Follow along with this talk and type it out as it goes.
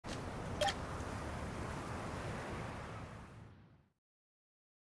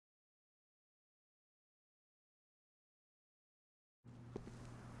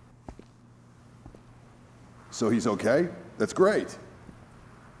So he's okay? That's great.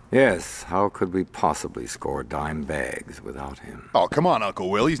 Yes, how could we possibly score dime bags without him? Oh, come on, Uncle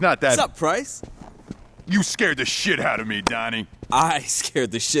Will. He's not that... What's up, Price? You scared the shit out of me, Donnie. I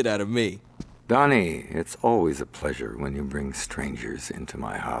scared the shit out of me. Donnie, it's always a pleasure when you bring strangers into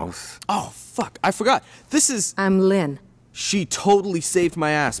my house. Oh, fuck, I forgot. This is... I'm Lynn. She totally saved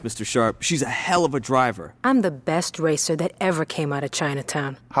my ass, Mr. Sharp. She's a hell of a driver. I'm the best racer that ever came out of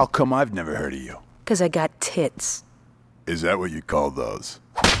Chinatown. How come I've never heard of you? 'Cause I got tits. Is that what you call those?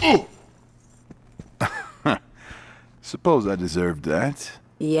 Suppose I deserved that.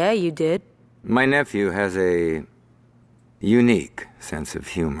 Yeah, you did. My nephew has a unique sense of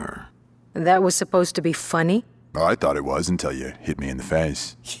humor. That was supposed to be funny? Oh, I thought it was until you hit me in the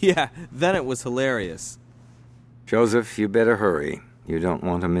face. Yeah, then it was hilarious. Joseph, you better hurry. You don't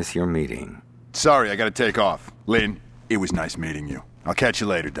want to miss your meeting. Sorry, I gotta take off. Lynn, it was nice meeting you. I'll catch you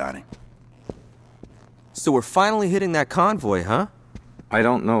later, Donnie. So we're finally hitting that convoy, huh? I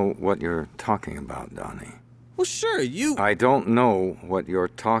don't know what you're talking about, Donnie. Well, sure, you... I don't know what you're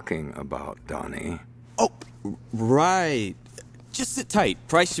talking about, Donnie. Oh, right. Just sit tight.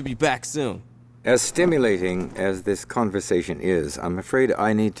 Price should be back soon. As stimulating as this conversation is, I'm afraid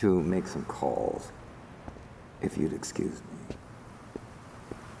I need to make some calls. If you'd excuse me.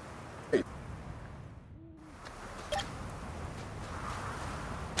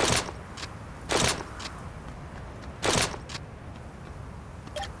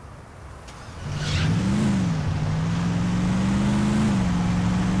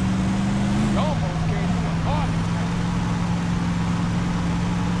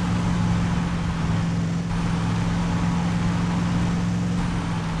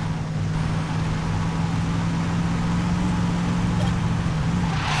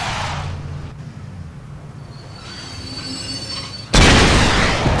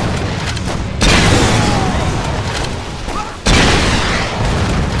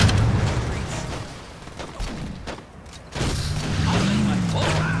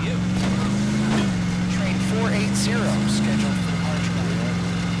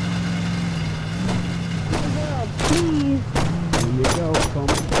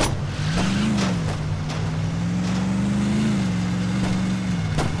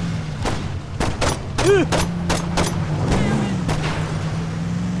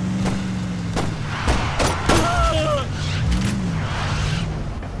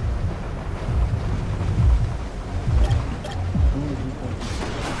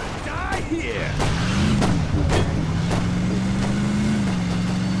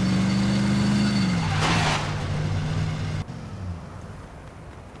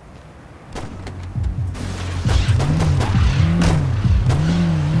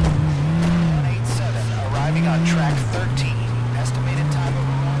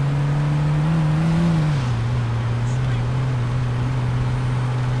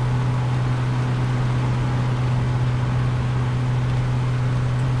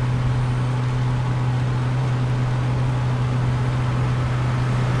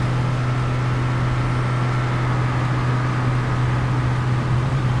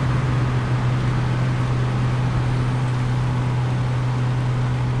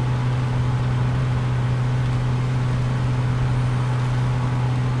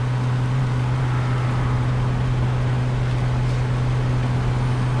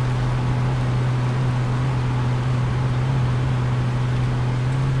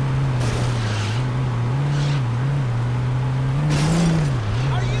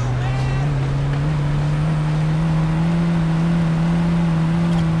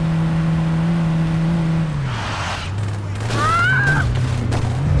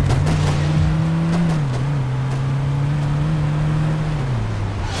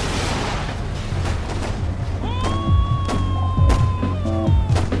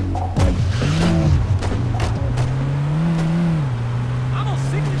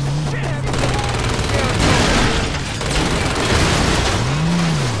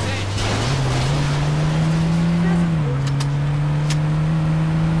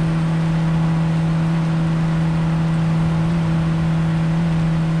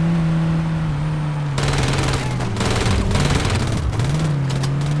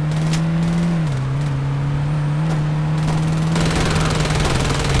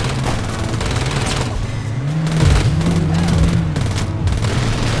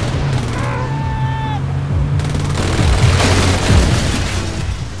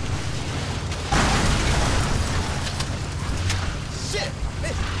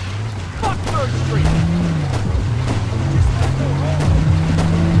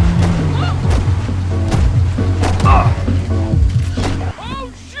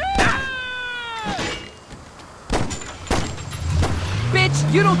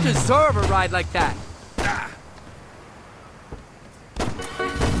 bitch! You don't deserve a ride like that!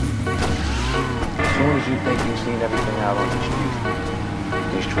 As soon as you think you've seen everything out on the streets,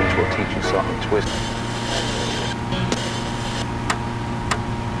 these streets will teach you something twisted.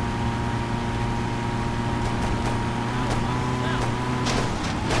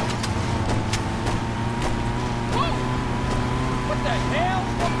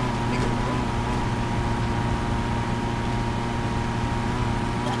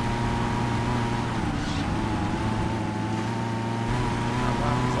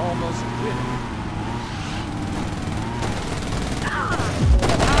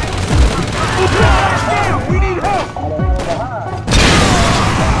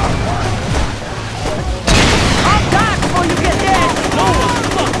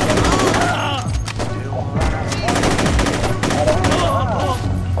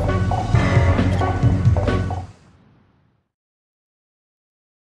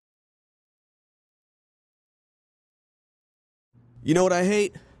 You know what I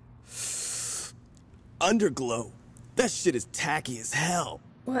hate? Underglow. That shit is tacky as hell.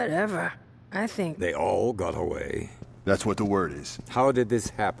 Whatever. I think... They all got away. That's what the word is. How did this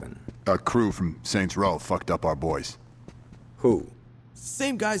happen? A crew from Saints Row fucked up our boys. Who?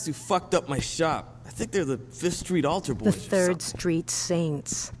 Same guys who fucked up my shop. I think they're the 5th Street Altar The Boys. 3rd Street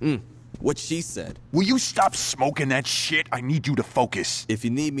Saints. What she said. Will you stop smoking that shit? I need you to focus. If you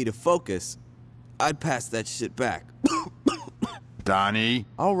need me to focus, I'd pass that shit back. Donnie.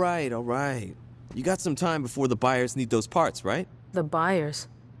 All right, all right. You got some time before the buyers need those parts, right? The buyers.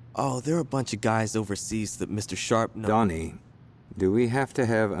 Oh, there are a bunch of guys overseas that Mr. Sharp knows. Donnie, do we have to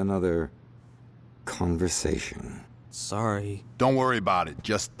have another conversation? Sorry. Don't worry about it.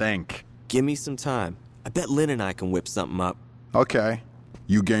 Just think. Give me some time. I bet Lynn and I can whip something up. Okay.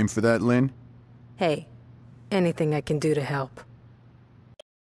 You game for that, Lynn? Hey, anything I can do to help.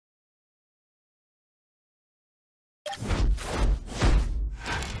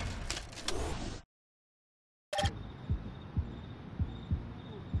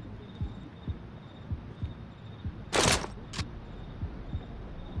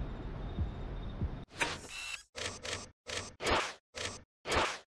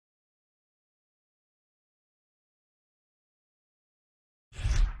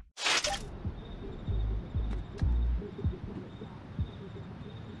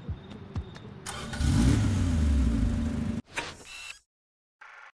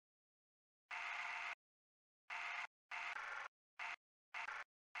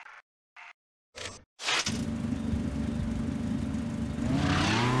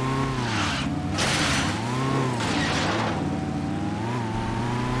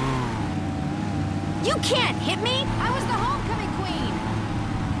 You can't hit me! I was the homecoming queen!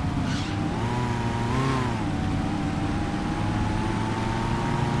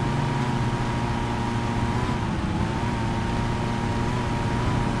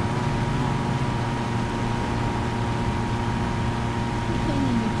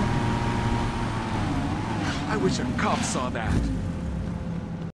 I wish a cop saw that.